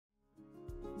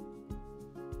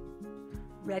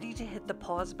Ready to hit the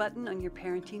pause button on your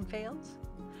parenting fails?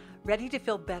 Ready to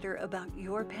feel better about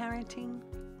your parenting?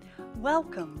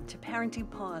 Welcome to Parenting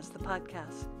Pause, the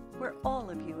podcast, where all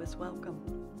of you is welcome.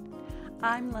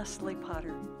 I'm Leslie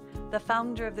Potter, the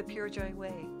founder of the Pure Joy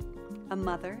Way, a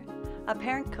mother, a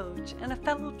parent coach, and a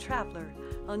fellow traveler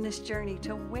on this journey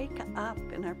to wake up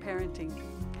in our parenting.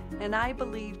 And I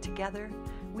believe together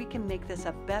we can make this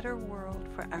a better world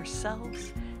for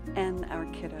ourselves and our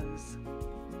kiddos.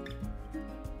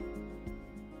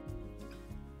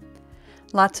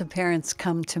 Lots of parents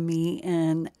come to me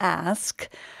and ask,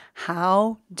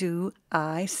 how do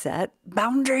I set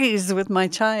boundaries with my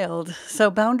child?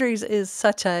 So boundaries is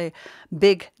such a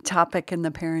big topic in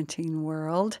the parenting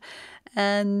world.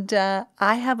 And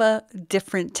I have a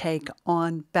different take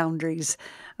on boundaries.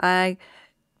 I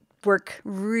work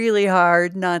really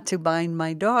hard not to bind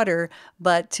my daughter,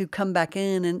 but to come back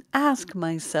in and ask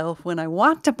myself when I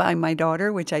want to bind my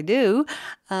daughter, which I do,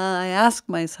 I ask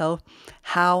myself,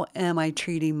 how am I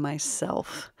treating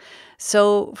myself?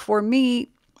 So for me,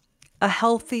 a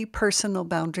healthy personal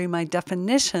boundary, my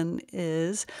definition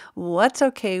is what's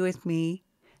okay with me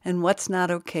and what's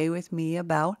not okay with me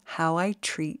about how I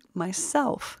treat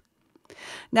myself.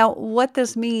 Now, what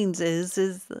this means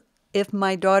is if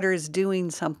my daughter is doing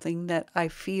something that I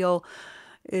feel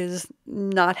is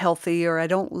not healthy or I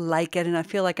don't like it and I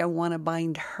feel like I want to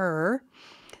bind her,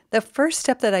 the first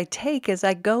step that I take is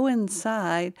I go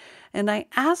inside and I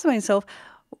ask myself,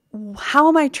 how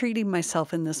am I treating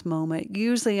myself in this moment?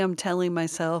 Usually I'm telling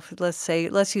myself,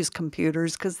 let's use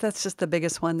computers because that's just the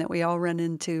biggest one that we all run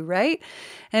into, right?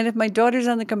 And if my daughter's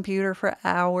on the computer for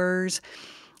hours,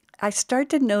 I start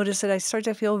to notice that I start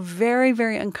to feel very,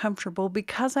 very uncomfortable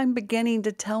because I'm beginning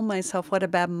to tell myself what a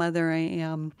bad mother I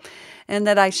am and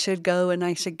that I should go and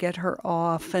I should get her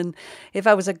off. And if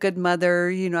I was a good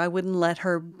mother, I wouldn't let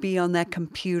her be on that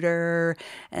computer.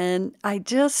 And I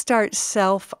just start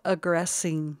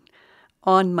self-aggressing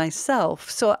on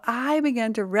myself. So I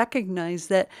began to recognize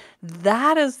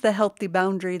that is the healthy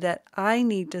boundary that I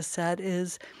need to set,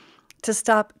 is to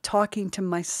stop talking to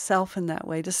myself in that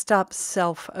way, to stop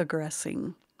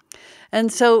self-aggressing.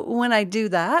 And so when I do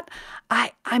that,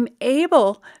 I'm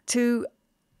able to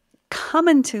come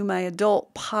into my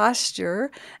adult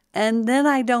posture, and then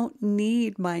I don't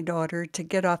need my daughter to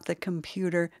get off the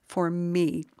computer for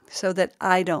me so that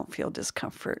I don't feel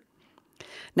discomfort.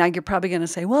 Now, you're probably going to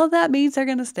say, well, that means they're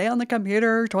going to stay on the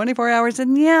computer 24 hours.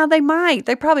 And yeah, they might.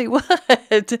 They probably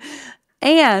would.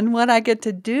 And what I get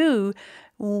to do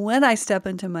when I step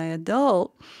into my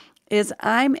adult is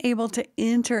I'm able to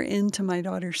enter into my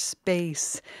daughter's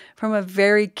space from a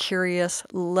very curious,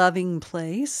 loving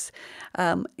place.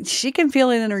 She can feel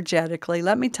it energetically.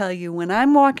 Let me tell you, when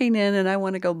I'm walking in and I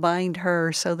want to go bind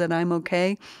her so that I'm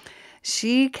okay,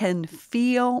 she can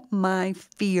feel my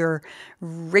fear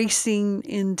racing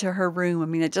into her room. I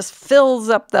mean, it just fills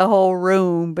up the whole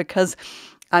room because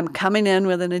I'm coming in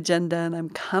with an agenda and I'm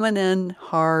coming in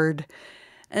hard.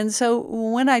 And so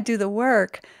when I do the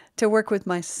work to work with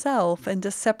myself and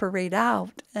to separate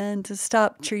out and to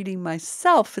stop treating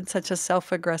myself in such a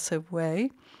self-aggressive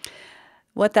way,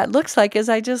 what that looks like is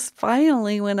I just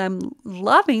finally, when I'm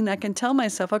loving, I can tell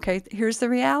myself, okay, here's the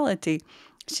reality.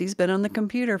 She's been on the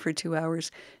computer for 2 hours.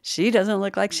 She doesn't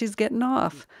look like she's getting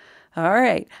off. All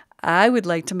right, I would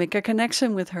like to make a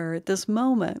connection with her at this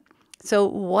moment. So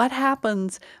what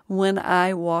happens when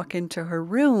I walk into her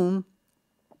room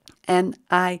and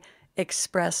I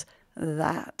express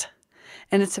that?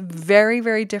 And it's very,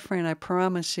 very different, I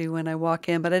promise you, when I walk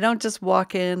in. But I don't just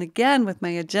walk in again with my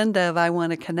agenda of I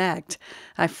want to connect.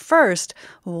 I first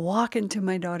walk into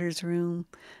my daughter's room.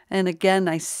 And again,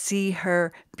 I see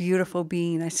her beautiful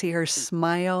being. I see her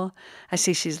smile. I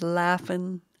see she's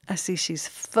laughing. I see she's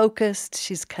focused.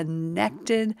 She's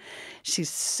connected. She's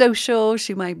social.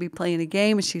 She might be playing a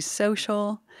game and she's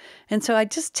social. And so I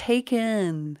just take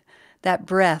in that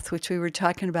breath, which we were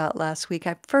talking about last week.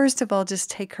 I first of all just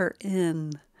take her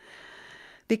in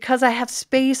because I have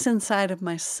space inside of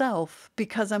myself,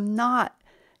 because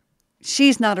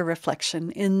she's not a reflection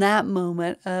in that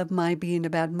moment of my being a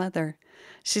bad mother.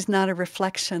 She's not a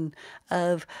reflection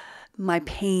of my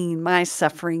pain, my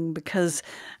suffering, because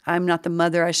I'm not the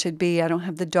mother I should be. I don't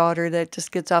have the daughter that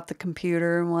just gets off the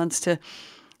computer and wants to,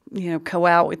 go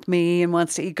out with me and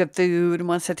wants to eat good food and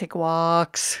wants to take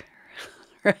walks.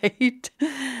 Right?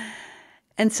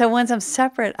 And so once I'm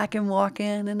separate, I can walk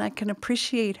in and I can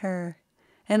appreciate her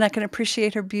and I can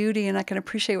appreciate her beauty and I can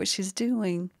appreciate what she's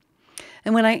doing.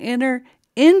 And when I enter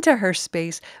into her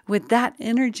space with that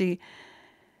energy,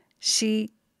 she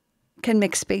can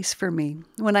make space for me.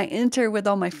 When I enter with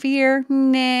all my fear,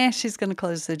 she's going to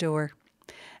close the door.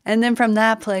 And then from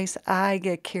that place, I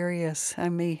get curious. I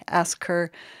may ask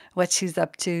her what she's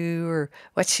up to or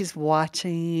what she's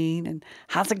watching and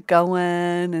how's it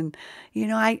going. And,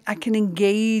 I can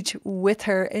engage with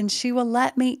her and she will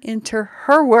let me enter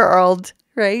her world,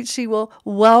 right? She will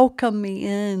welcome me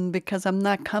in because I'm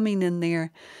not coming in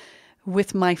there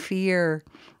with my fear,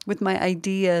 with my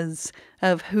ideas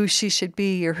of who she should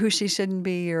be or who she shouldn't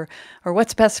be or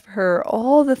what's best for her.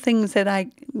 All the things that I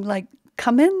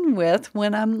come in with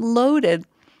when I'm loaded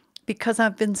because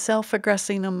I've been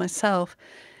self-aggressing on myself.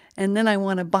 And then I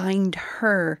want to bind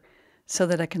her so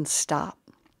that I can stop.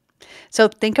 So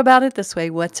think about it this way.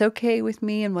 What's okay with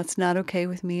me and what's not okay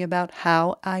with me about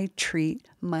how I treat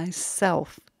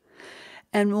myself.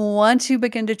 And once you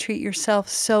begin to treat yourself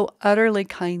so utterly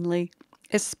kindly,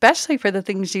 especially for the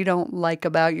things you don't like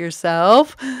about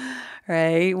yourself,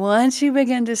 right? Once you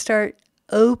begin to start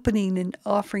opening and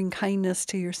offering kindness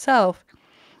to yourself,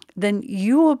 then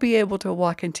you will be able to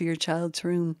walk into your child's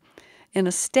room in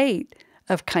a state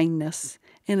of kindness,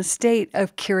 in a state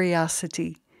of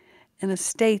curiosity, in a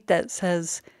state that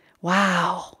says,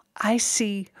 wow, I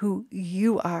see who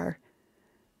you are,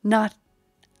 not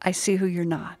I see who you're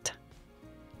not.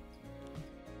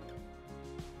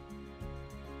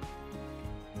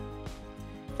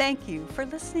 Thank you for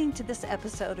listening to this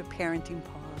episode of Parenting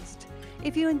Paused.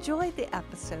 If you enjoyed the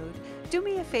episode, do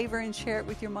me a favor and share it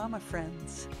with your mama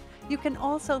friends. You can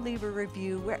also leave a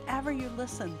review wherever you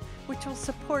listen, which will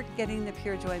support getting the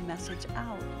Pure Joy message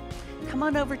out. Come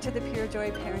on over to the Pure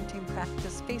Joy Parenting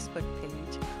Practice Facebook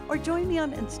page or join me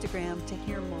on Instagram to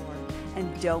hear more.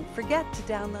 And don't forget to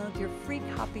download your free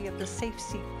copy of the Safe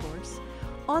Seat course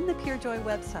on the Pure Joy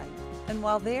website. And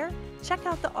while there, check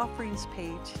out the offerings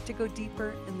page to go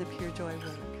deeper in the Pure Joy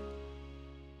work.